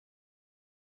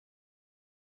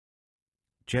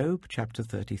Job chapter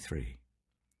 33.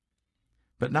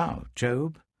 But now,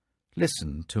 Job,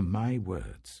 listen to my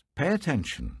words. Pay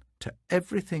attention to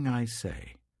everything I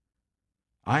say.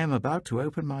 I am about to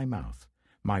open my mouth.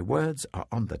 My words are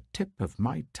on the tip of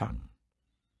my tongue.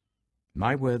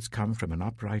 My words come from an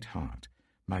upright heart.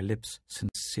 My lips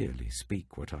sincerely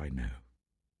speak what I know.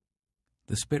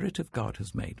 The Spirit of God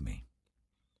has made me.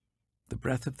 The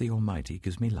breath of the Almighty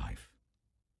gives me life.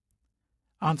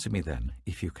 Answer me then,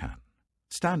 if you can.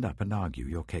 Stand up and argue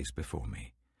your case before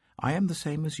me. I am the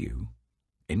same as you,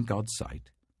 in God's sight.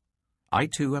 I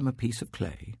too am a piece of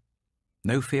clay.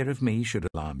 No fear of me should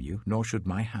alarm you, nor should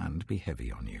my hand be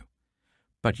heavy on you.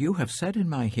 But you have said in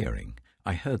my hearing,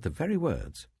 I heard the very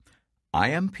words, I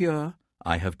am pure,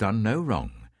 I have done no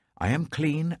wrong. I am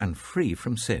clean and free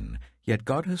from sin. Yet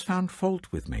God has found fault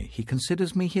with me. He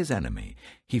considers me his enemy.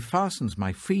 He fastens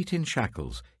my feet in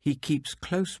shackles. He keeps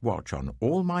close watch on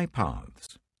all my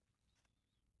paths.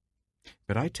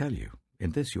 But I tell you,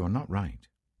 in this you are not right.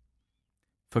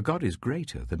 For God is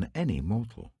greater than any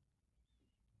mortal.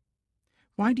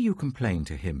 Why do you complain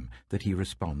to him that he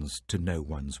responds to no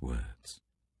one's words?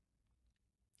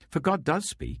 For God does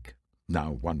speak,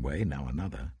 now one way, now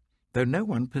another, though no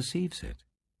one perceives it.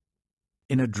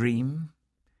 In a dream,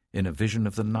 in a vision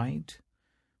of the night,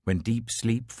 when deep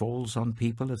sleep falls on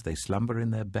people as they slumber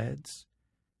in their beds,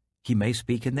 he may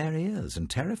speak in their ears and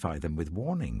terrify them with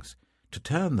warnings, to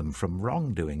turn them from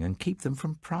wrongdoing and keep them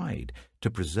from pride,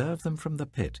 to preserve them from the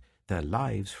pit, their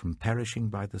lives from perishing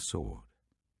by the sword.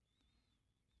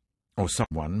 Or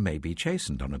someone may be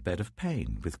chastened on a bed of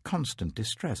pain, with constant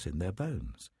distress in their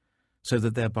bones, so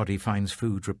that their body finds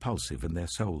food repulsive and their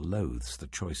soul loathes the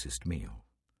choicest meal.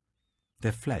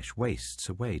 Their flesh wastes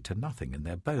away to nothing, and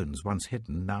their bones, once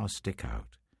hidden, now stick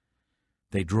out.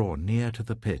 They draw near to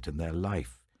the pit, and their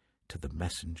life to the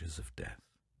messengers of death.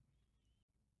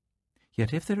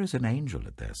 Yet if there is an angel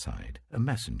at their side, a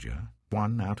messenger,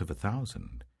 1 out of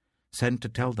 1,000, sent to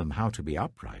tell them how to be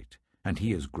upright, and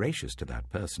he is gracious to that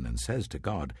person and says to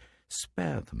God,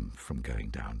 spare them from going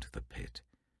down to the pit.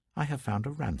 I have found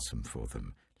a ransom for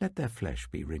them. Let their flesh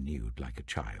be renewed like a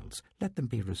child's. Let them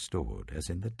be restored as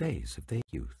in the days of their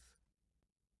youth.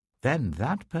 Then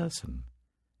that person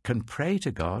can pray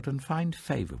to God and find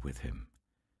favor with him.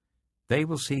 They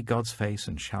will see God's face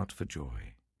and shout for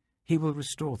joy. He will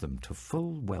restore them to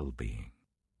full well-being.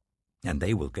 And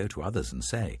they will go to others and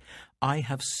say, I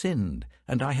have sinned,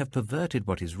 and I have perverted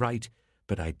what is right,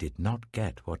 but I did not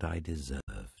get what I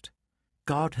deserved.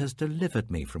 God has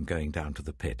delivered me from going down to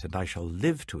the pit, and I shall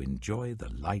live to enjoy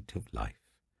the light of life.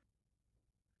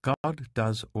 God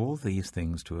does all these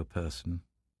things to a person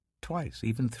twice,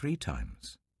 even 3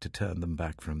 times, to turn them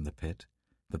back from the pit,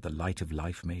 that the light of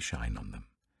life may shine on them.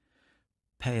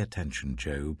 Pay attention,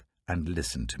 Job, and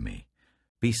listen to me.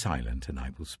 Be silent, and I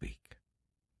will speak.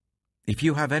 If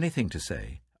you have anything to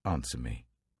say, answer me.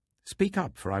 Speak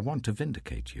up, for I want to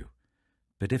vindicate you.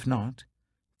 But if not,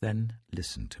 then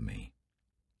listen to me.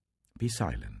 Be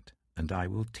silent, and I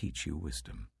will teach you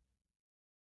wisdom.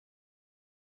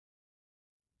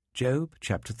 Job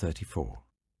chapter 34.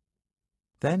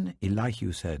 Then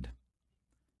Elihu said,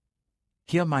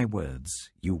 Hear my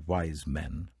words, you wise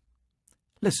men.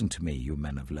 Listen to me, you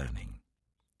men of learning.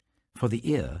 For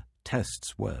the ear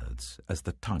tests words as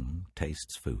the tongue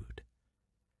tastes food.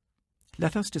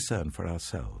 Let us discern for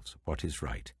ourselves what is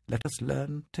right. Let us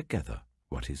learn together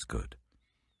what is good.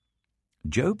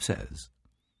 Job says,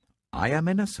 I am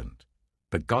innocent,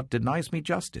 but God denies me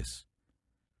justice.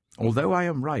 Although I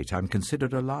am right, I am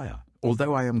considered a liar.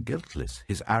 Although I am guiltless,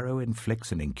 his arrow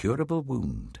inflicts an incurable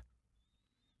wound.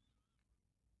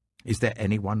 Is there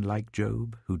anyone like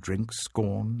Job, who drinks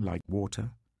scorn like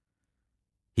water?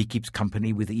 He keeps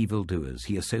company with evildoers.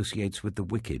 He associates with the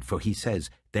wicked, for he says,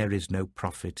 there is no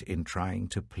profit in trying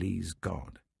to please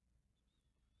God.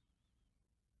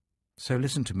 So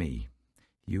listen to me,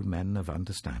 you men of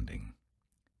understanding.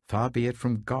 Far be it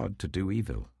from God to do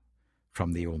evil,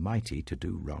 from the Almighty to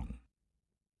do wrong.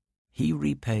 He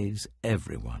repays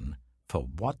everyone for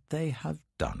what they have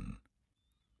done.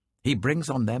 He brings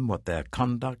on them what their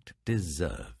conduct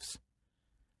deserves.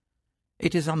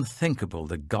 It is unthinkable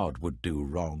that God would do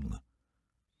wrong,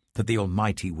 that the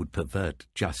Almighty would pervert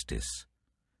justice.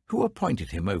 Who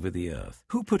appointed him over the earth?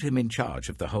 Who put him in charge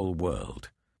of the whole world?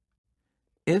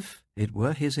 If it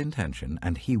were his intention,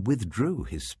 and he withdrew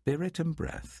his spirit and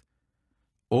breath,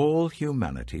 all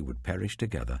humanity would perish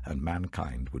together, and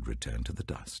mankind would return to the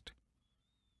dust.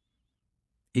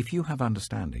 If you have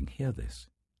understanding, hear this.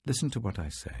 Listen to what I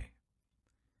say.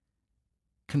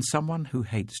 Can someone who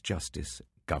hates justice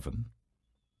govern?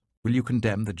 Will you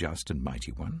condemn the just and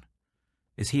mighty one?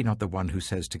 Is he not the one who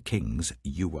says to kings,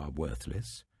 "You are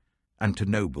worthless," and to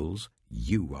nobles,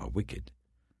 "You are wicked"?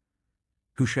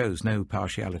 Who shows no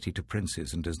partiality to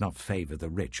princes and does not favor the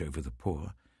rich over the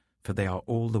poor, for they are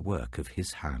all the work of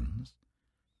his hands?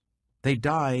 They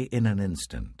die in an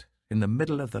instant, in the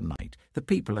middle of the night. The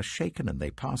people are shaken and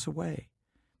they pass away.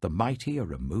 The mighty are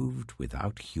removed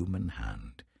without human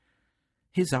hand.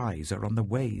 His eyes are on the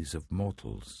ways of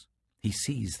mortals. He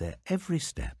sees their every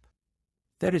step.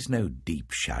 There is no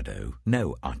deep shadow,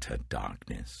 no utter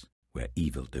darkness, where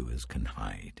evildoers can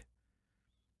hide.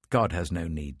 God has no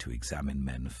need to examine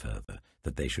men further,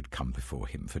 that they should come before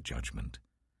him for judgment.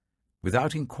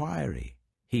 Without inquiry,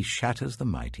 he shatters the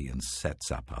mighty and sets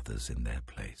up others in their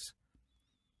place.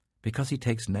 Because he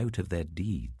takes note of their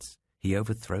deeds, he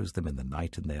overthrows them in the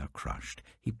night and they are crushed.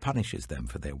 He punishes them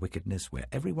for their wickedness where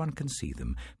everyone can see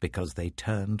them, because they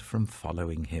turned from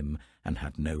following him and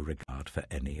had no regard for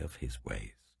any of his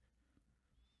ways.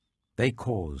 They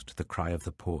caused the cry of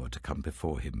the poor to come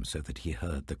before him, so that he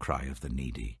heard the cry of the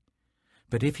needy.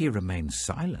 But if he remains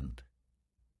silent,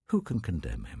 who can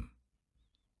condemn him?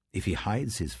 If he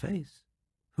hides his face,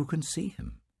 who can see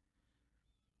him?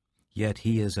 Yet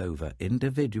he is over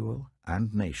individual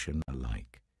and nation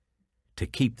alike, to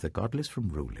keep the godless from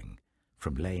ruling,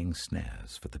 from laying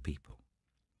snares for the people.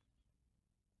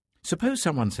 Suppose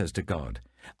someone says to God,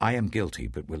 "I am guilty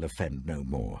but will offend no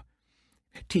more.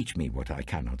 Teach me what I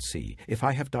cannot see. If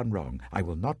I have done wrong, I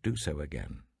will not do so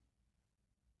again."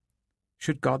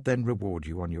 Should God then reward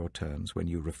you on your terms when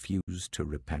you refuse to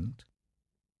repent?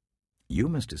 You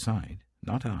must decide,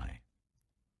 not I.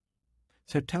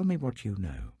 So tell me what you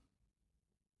know.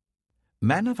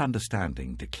 Men of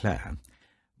understanding declare,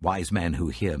 wise men who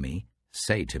hear me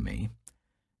say to me,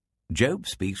 Job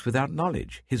speaks without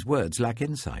knowledge, his words lack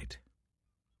insight.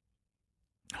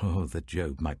 Oh, that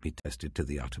Job might be tested to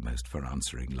the uttermost for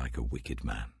answering like a wicked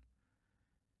man.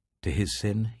 To his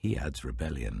sin he adds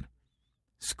rebellion.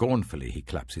 Scornfully he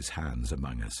claps his hands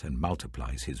among us and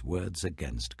multiplies his words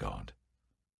against God.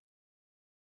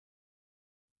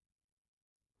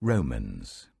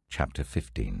 Romans chapter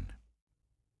 15.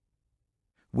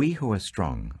 We who are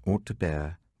strong ought to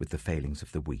bear with the failings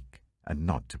of the weak, and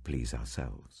not to please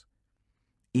ourselves.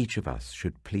 Each of us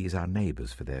should please our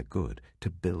neighbors for their good, to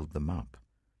build them up.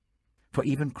 For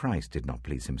even Christ did not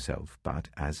please himself, but,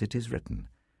 as it is written,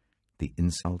 the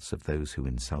insults of those who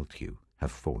insult you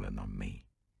have fallen on me.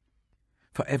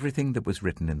 For everything that was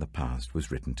written in the past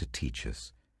was written to teach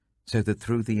us, so that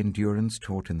through the endurance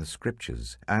taught in the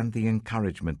Scriptures and the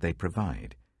encouragement they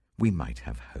provide, we might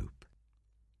have hope.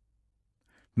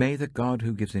 May the God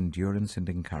who gives endurance and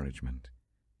encouragement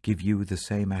give you the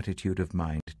same attitude of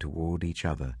mind toward each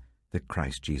other that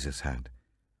Christ Jesus had,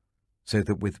 so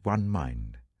that with one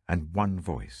mind and one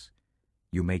voice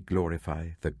you may glorify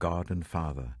the God and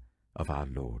Father of our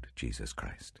Lord Jesus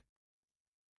Christ.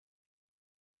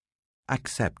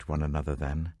 Accept one another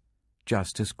then,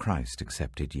 just as Christ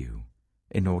accepted you,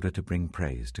 in order to bring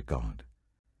praise to God.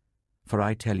 For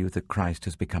I tell you that Christ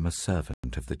has become a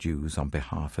servant of the Jews on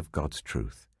behalf of God's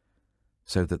truth,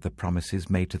 so that the promises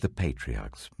made to the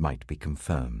patriarchs might be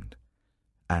confirmed,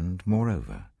 and,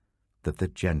 moreover, that the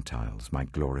Gentiles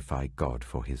might glorify God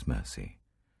for his mercy.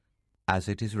 As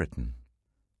it is written,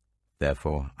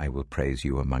 Therefore I will praise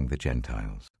you among the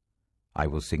Gentiles. I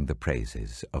will sing the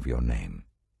praises of your name.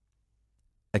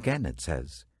 Again it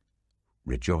says,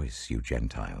 Rejoice, you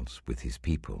Gentiles, with his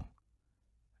people.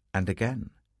 And again,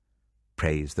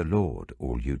 Praise the Lord,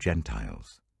 all you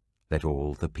Gentiles. Let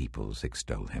all the peoples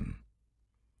extol him.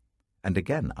 And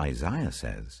again Isaiah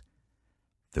says,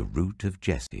 The root of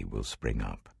Jesse will spring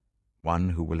up,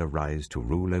 one who will arise to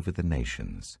rule over the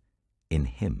nations. In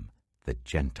him the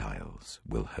Gentiles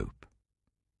will hope.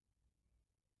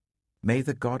 May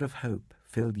the God of hope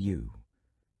fill you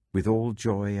with all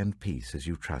joy and peace as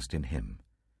you trust in him,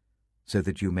 so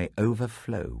that you may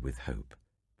overflow with hope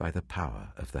by the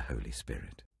power of the Holy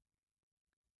Spirit.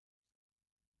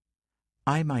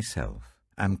 I myself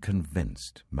am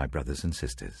convinced, my brothers and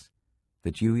sisters,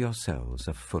 that you yourselves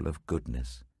are full of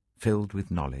goodness, filled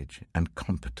with knowledge, and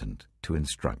competent to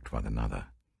instruct one another.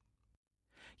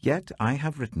 Yet I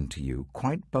have written to you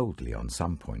quite boldly on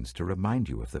some points to remind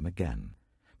you of them again,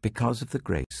 because of the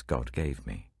grace God gave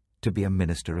me, to be a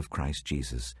minister of Christ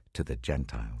Jesus to the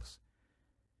Gentiles.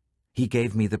 He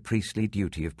gave me the priestly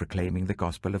duty of proclaiming the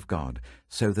gospel of God,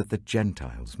 so that the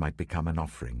Gentiles might become an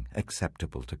offering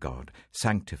acceptable to God,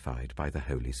 sanctified by the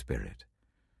Holy Spirit.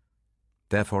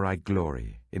 Therefore I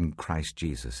glory in Christ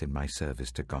Jesus in my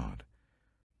service to God.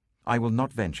 I will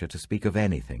not venture to speak of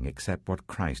anything except what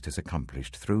Christ has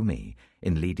accomplished through me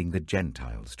in leading the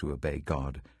Gentiles to obey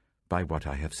God by what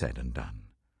I have said and done.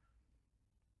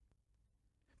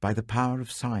 by the power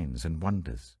of signs and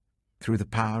wonders, through the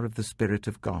power of the Spirit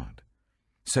of God.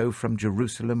 So from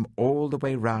Jerusalem all the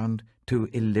way round to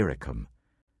Illyricum,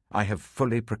 I have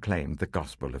fully proclaimed the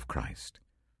gospel of Christ.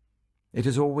 It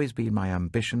has always been my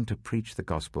ambition to preach the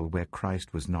gospel where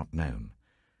Christ was not known,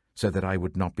 so that I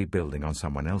would not be building on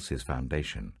someone else's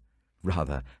foundation.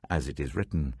 Rather, as it is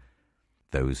written,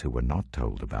 those who were not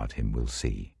told about him will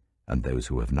see, and those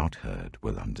who have not heard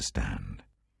will understand.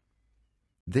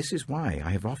 This is why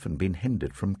I have often been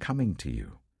hindered from coming to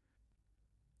you.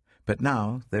 But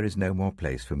now there is no more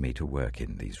place for me to work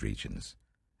in these regions,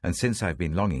 and since I've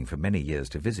been longing for many years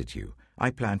to visit you, I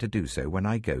plan to do so when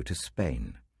I go to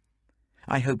Spain.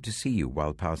 I hope to see you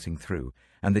while passing through,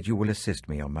 and that you will assist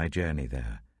me on my journey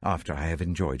there, after I have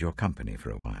enjoyed your company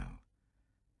for a while.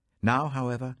 Now,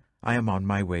 however, I am on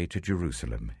my way to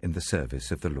Jerusalem in the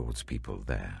service of the Lord's people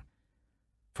there.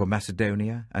 For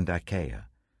Macedonia and Achaia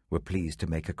were pleased to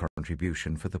make a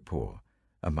contribution for the poor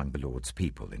among the Lord's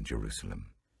people in Jerusalem.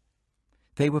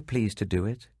 They were pleased to do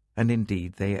it, and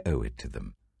indeed they owe it to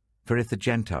them. For if the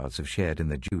Gentiles have shared in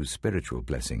the Jews' spiritual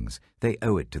blessings, they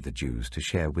owe it to the Jews to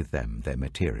share with them their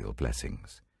material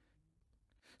blessings.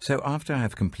 So after I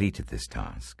have completed this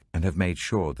task, and have made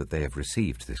sure that they have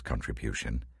received this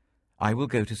contribution, I will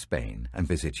go to Spain and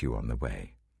visit you on the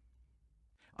way.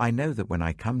 I know that when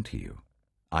I come to you,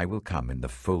 I will come in the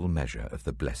full measure of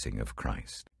the blessing of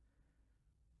Christ.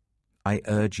 I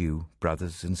urge you,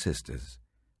 brothers and sisters,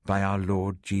 by our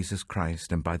Lord Jesus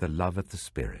Christ and by the love of the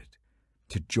Spirit,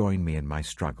 to join me in my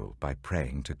struggle by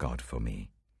praying to God for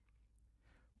me.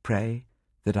 Pray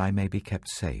that I may be kept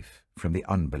safe from the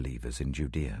unbelievers in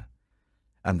Judea,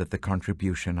 and that the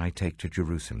contribution I take to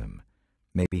Jerusalem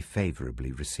may be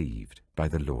favorably received by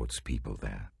the Lord's people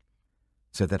there,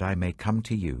 so that I may come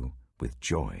to you with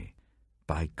joy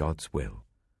by God's will,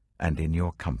 and in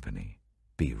your company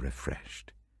be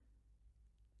refreshed.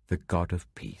 The God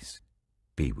of peace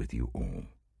be with you all.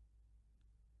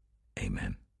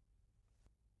 Amen.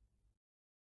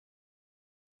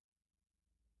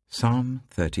 Psalm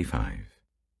 35.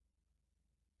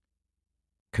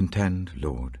 Contend,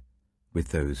 Lord, with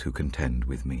those who contend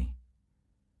with me.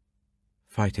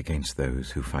 Fight against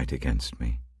those who fight against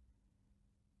me.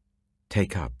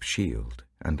 Take up shield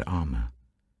and armor.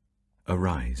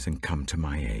 Arise and come to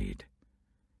my aid.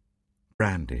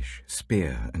 Brandish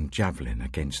spear and javelin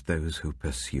against those who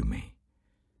pursue me.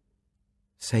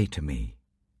 Say to me,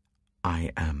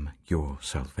 I am your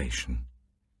salvation.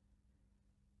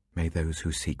 May those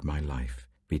who seek my life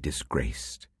be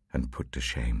disgraced and put to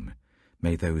shame.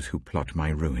 May those who plot my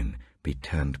ruin be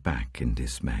turned back in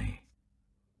dismay.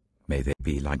 May they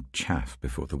be like chaff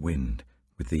before the wind,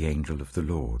 with the angel of the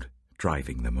Lord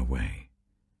driving them away.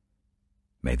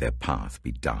 May their path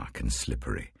be dark and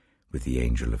slippery, with the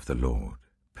angel of the Lord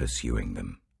pursuing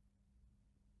them.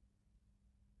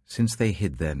 Since they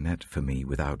hid their net for me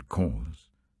without cause,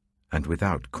 and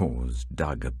without cause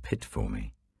dug a pit for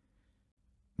me,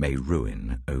 may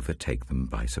ruin overtake them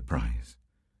by surprise.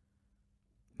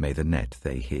 May the net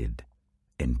they hid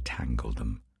entangle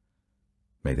them.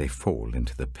 May they fall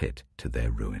into the pit to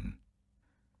their ruin.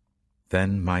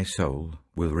 Then my soul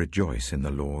will rejoice in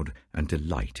the Lord and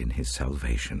delight in his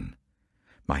salvation.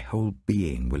 My whole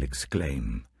being will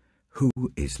exclaim, Who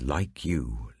is like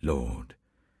you, Lord?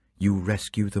 You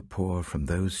rescue the poor from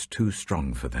those too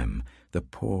strong for them, the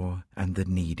poor and the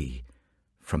needy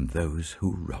from those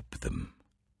who rob them.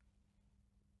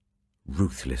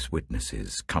 Ruthless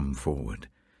witnesses come forward.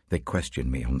 They question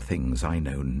me on things I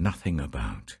know nothing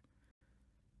about.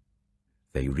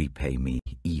 They repay me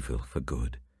evil for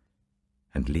good,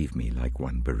 and leave me like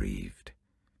one bereaved.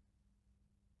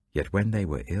 Yet when they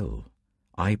were ill,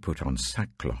 I put on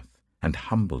sackcloth and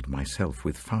humbled myself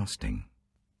with fasting.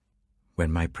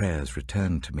 When my prayers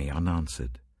returned to me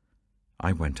unanswered,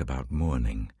 I went about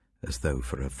mourning as though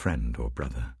for a friend or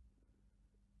brother.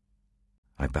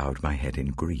 I bowed my head in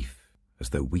grief as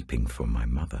though weeping for my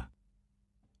mother.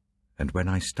 And when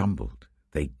I stumbled,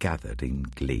 they gathered in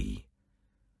glee.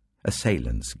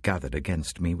 Assailants gathered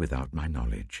against me without my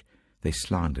knowledge. They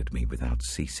slandered me without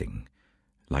ceasing.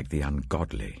 Like the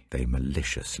ungodly, they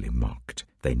maliciously mocked.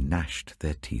 They gnashed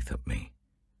their teeth at me.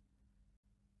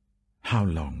 How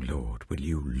long, Lord, will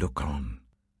you look on?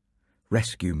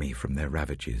 Rescue me from their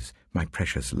ravages, my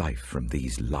precious life from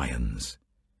these lions.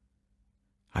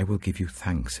 I will give you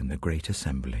thanks in the great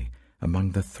assembly.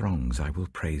 Among the throngs I will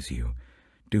praise you.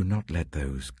 Do not let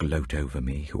those gloat over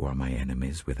me who are my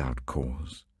enemies without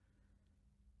cause.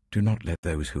 Do not let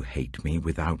those who hate me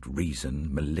without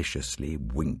reason maliciously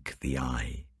wink the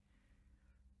eye.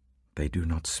 They do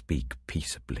not speak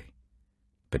peaceably.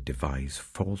 but devise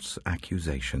false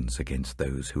accusations against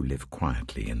those who live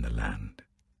quietly in the land.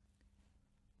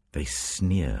 They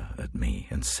sneer at me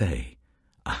and say,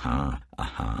 "Aha,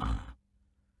 aha!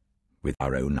 With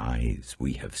our own eyes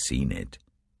we have seen it."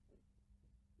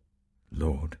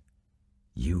 Lord,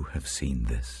 you have seen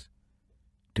this.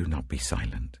 Do not be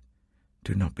silent.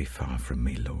 Do not be far from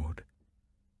me, Lord.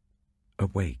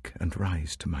 Awake and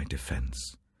rise to my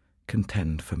defense.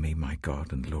 Contend for me, my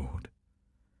God and Lord.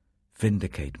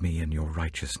 Vindicate me in your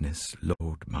righteousness,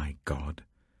 Lord my God.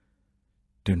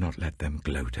 Do not let them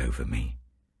gloat over me.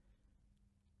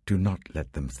 Do not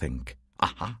let them think,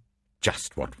 "Aha,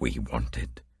 just what we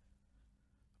wanted."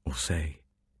 Or say,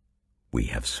 "We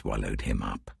have swallowed him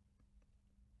up."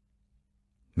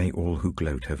 May all who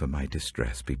gloat over my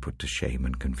distress be put to shame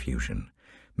and confusion.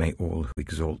 May all who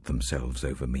exalt themselves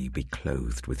over me be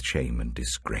clothed with shame and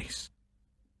disgrace.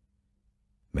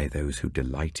 May those who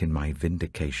delight in my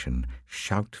vindication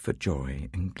shout for joy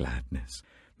and gladness.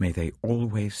 May they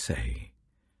always say,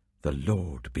 "The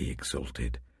Lord be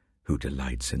exalted, who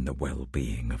delights in the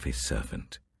well-being of his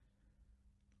servant."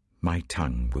 My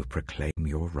tongue will proclaim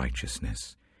your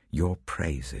righteousness, your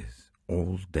praises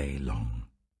all day long.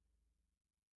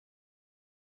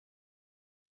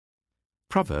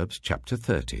 Proverbs chapter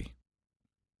 30.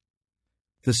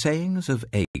 The sayings of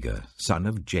Agur, son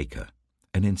of Jacob,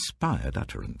 an inspired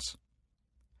utterance.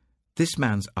 This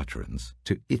man's utterance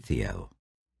to Ithiel.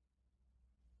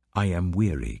 I am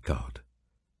weary, God,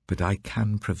 but I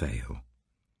can prevail.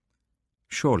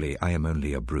 Surely I am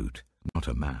only a brute, not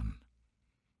a man.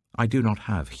 I do not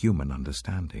have human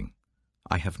understanding.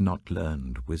 I have not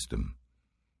learned wisdom,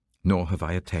 nor have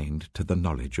I attained to the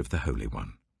knowledge of the Holy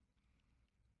One.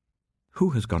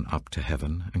 Who has gone up to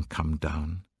heaven and come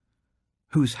down?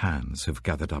 Whose hands have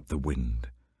gathered up the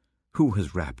wind? Who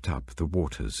has wrapped up the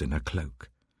waters in a cloak?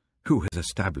 Who has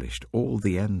established all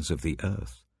the ends of the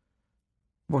earth?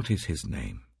 What is his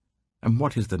name? And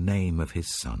what is the name of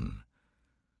his son?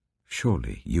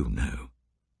 Surely you know.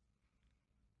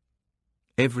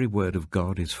 Every word of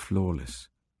God is flawless.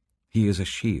 He is a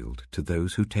shield to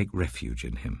those who take refuge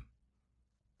in him.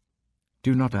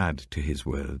 Do not add to his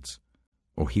words,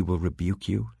 or he will rebuke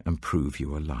you and prove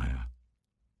you a liar.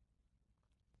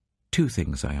 2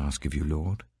 things I ask of you,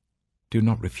 Lord. Do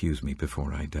not refuse me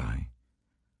before I die.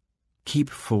 Keep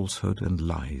falsehood and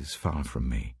lies far from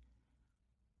me.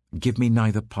 Give me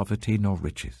neither poverty nor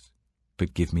riches,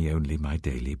 but give me only my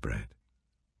daily bread.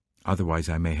 Otherwise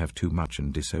I may have too much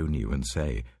and disown you and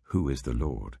say, "Who is the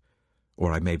Lord?"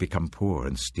 Or I may become poor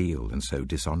and steal and so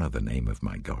dishonor the name of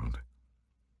my God.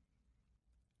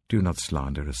 Do not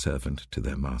slander a servant to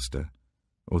their master,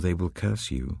 or they will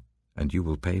curse you, and you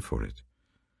will pay for it.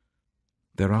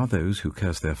 There are those who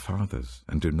curse their fathers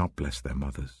and do not bless their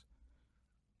mothers,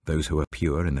 those who are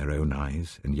pure in their own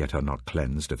eyes and yet are not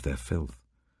cleansed of their filth,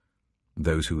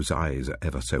 those whose eyes are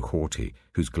ever so haughty,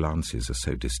 whose glances are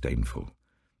so disdainful,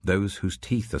 those whose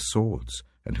teeth are swords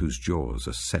and whose jaws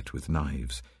are set with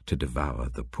knives, to devour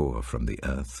the poor from the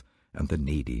earth and the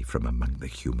needy from among the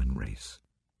human race.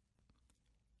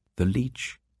 The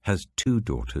leech has 2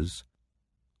 daughters.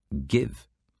 Give,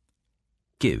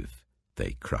 give,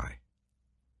 they cry.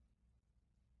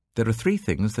 There are 3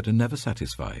 things that are never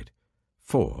satisfied,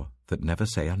 4 that never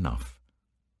say enough.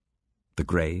 The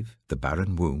grave, the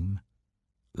barren womb,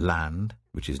 land,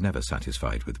 which is never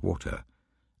satisfied with water,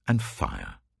 and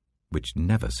fire, which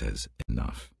never says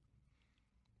enough.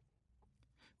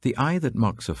 The eye that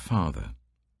mocks a father,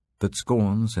 that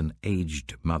scorns an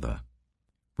aged mother,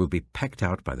 will be pecked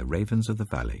out by the ravens of the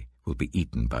valley, will be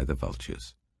eaten by the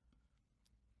vultures.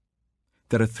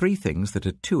 There are 3 things that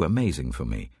are too amazing for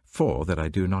me, 4 that I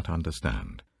do not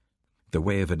understand. The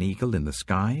way of an eagle in the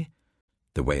sky,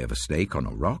 the way of a snake on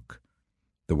a rock,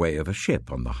 the way of a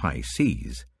ship on the high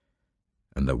seas,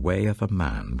 and the way of a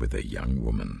man with a young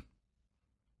woman.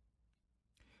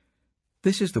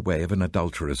 This is the way of an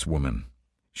adulterous woman.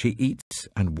 She eats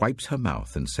and wipes her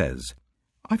mouth and says,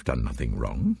 "I've done nothing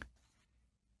wrong."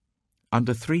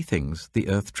 Under 3 things the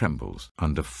earth trembles,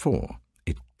 under 4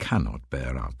 it cannot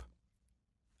bear up.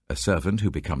 A servant who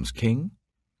becomes king,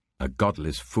 a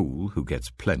godless fool who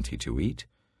gets plenty to eat,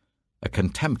 a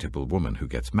contemptible woman who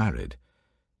gets married,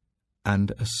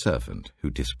 and a servant who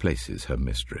displaces her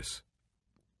mistress.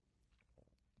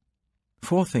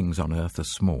 4 things on earth are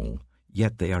small,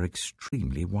 yet they are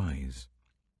extremely wise.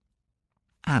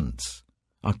 Ants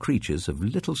are creatures of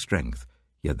little strength,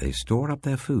 yet they store up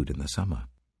their food in the summer.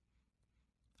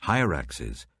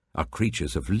 Hyraxes are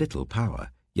creatures of little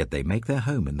power, yet they make their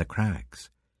home in the crags.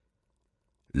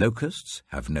 Locusts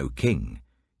have no king,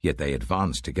 yet they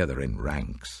advance together in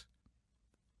ranks.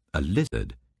 A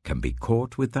lizard can be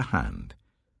caught with the hand,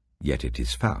 yet it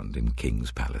is found in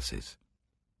kings' palaces.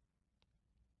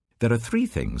 There are 3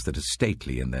 things that are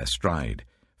stately in their stride,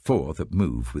 4 that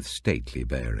move with stately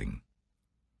bearing.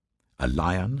 A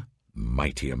lion,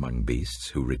 mighty among beasts,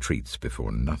 who retreats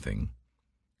before nothing,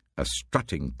 a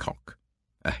strutting cock,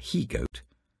 a he-goat,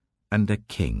 and a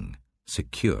king,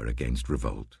 secure against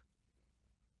revolt.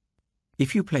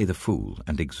 If you play the fool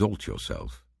and exalt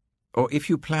yourself, or if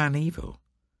you plan evil,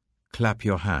 clap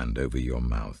your hand over your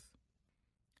mouth.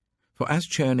 For as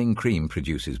churning cream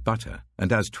produces butter,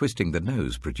 and as twisting the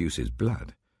nose produces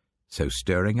blood, so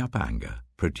stirring up anger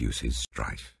produces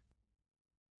strife.